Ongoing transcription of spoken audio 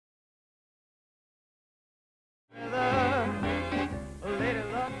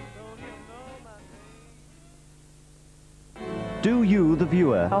Do you, the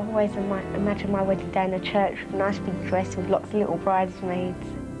viewer? I always imagine my wedding day in a church with a nice big dress with lots of little bridesmaids.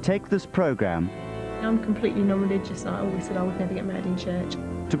 Take this programme I'm completely non-religious. I always said I would never get married in church.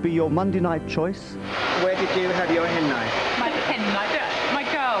 to be your Monday night choice, Where did you have your hen night? My hen night, my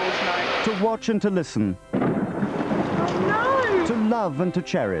girls' night. to watch and to listen, to love and to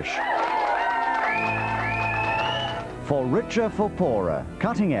cherish. For richer, for poorer,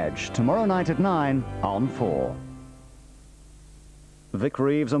 Cutting Edge, tomorrow night at 9 on 4. Vic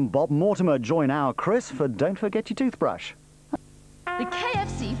Reeves and Bob Mortimer join our Chris for Don't Forget Your Toothbrush. The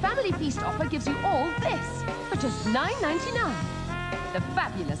KFC Family Feast offer gives you all this for just $9.99. The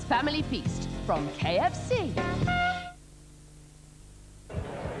fabulous Family Feast from KFC.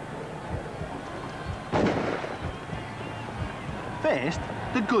 First,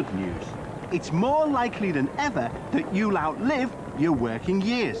 the good news. It's more likely than ever that you'll outlive your working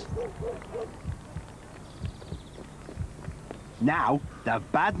years. Now, the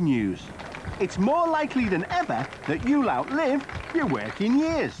bad news. It's more likely than ever that you'll outlive your working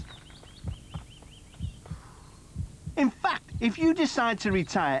years. In fact, if you decide to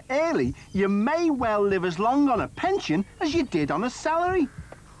retire early, you may well live as long on a pension as you did on a salary.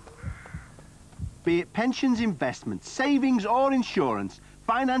 Be it pensions, investments, savings or insurance,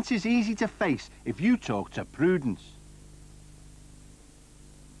 finance is easy to face if you talk to Prudence.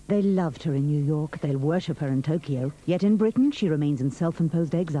 They loved her in New York, they'll worship her in Tokyo, yet in Britain she remains in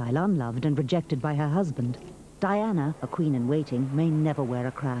self-imposed exile, unloved and rejected by her husband. Diana, a queen-in-waiting, may never wear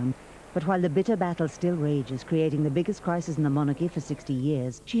a crown, but while the bitter battle still rages, creating the biggest crisis in the monarchy for 60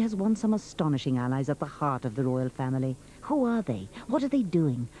 years, she has won some astonishing allies at the heart of the royal family. Who are they? What are they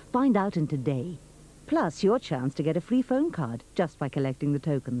doing? Find out in Today. Plus your chance to get a free phone card just by collecting the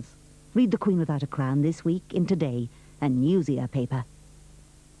tokens. Read The Queen Without a Crown this week in Today, a Newsier paper.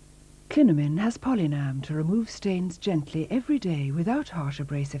 Clinamin has Polynam to remove stains gently every day without harsh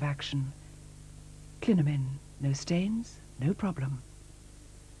abrasive action. Clinamin, no stains, no problem.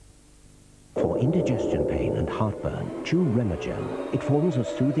 For indigestion pain and heartburn, chew Remagel. It forms a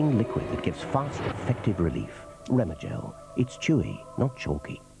soothing liquid that gives fast, effective relief. Remagel. It's chewy, not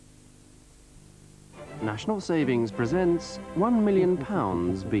chalky. National Savings presents £1 million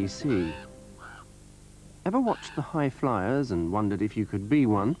BC. Ever watched the High Flyers and wondered if you could be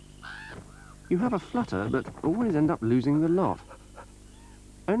one? You have a flutter, but always end up losing the lot.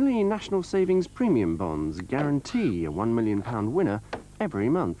 Only National Savings Premium Bonds guarantee a £1 million winner every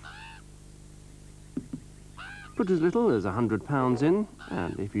month. Put as little as £100 in,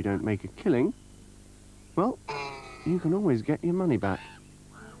 and if you don't make a killing, well, you can always get your money back.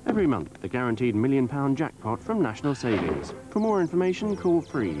 Every month, the guaranteed £1 million jackpot from National Savings. For more information, call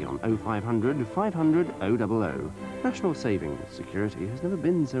free on 0500 500 000. National Savings. Security has never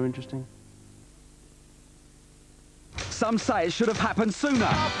been so interesting. Some say it should have happened sooner.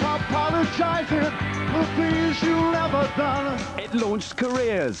 Apologizing for things you've never done. It launched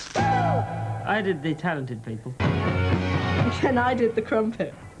careers. I did the talented people. And I did the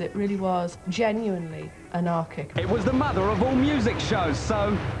crumpet. It really was genuinely anarchic. It was the mother of all music shows,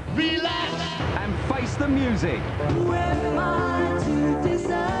 so Relax and face the music.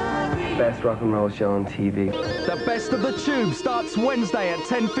 Best rock and roll show on TV. The Best of the Tube starts Wednesday at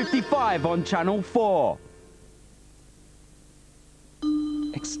 10:55 on Channel 4.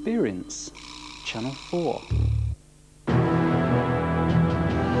 Experience Channel 4.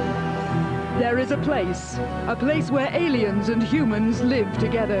 There is a place where aliens and humans live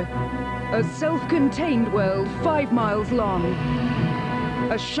together. A self-contained world 5 miles long.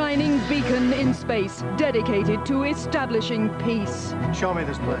 A shining beacon in space dedicated to establishing peace. Show me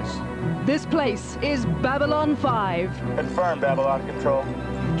this place. This place is Babylon 5. Confirm, Babylon Control.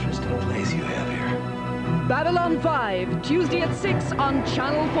 Interesting place you have here. Babylon 5, Tuesday at 6 on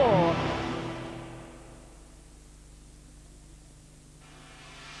Channel 4.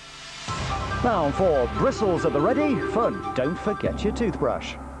 Now for bristles at the ready for Don't Forget Your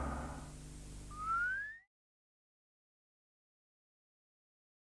Toothbrush.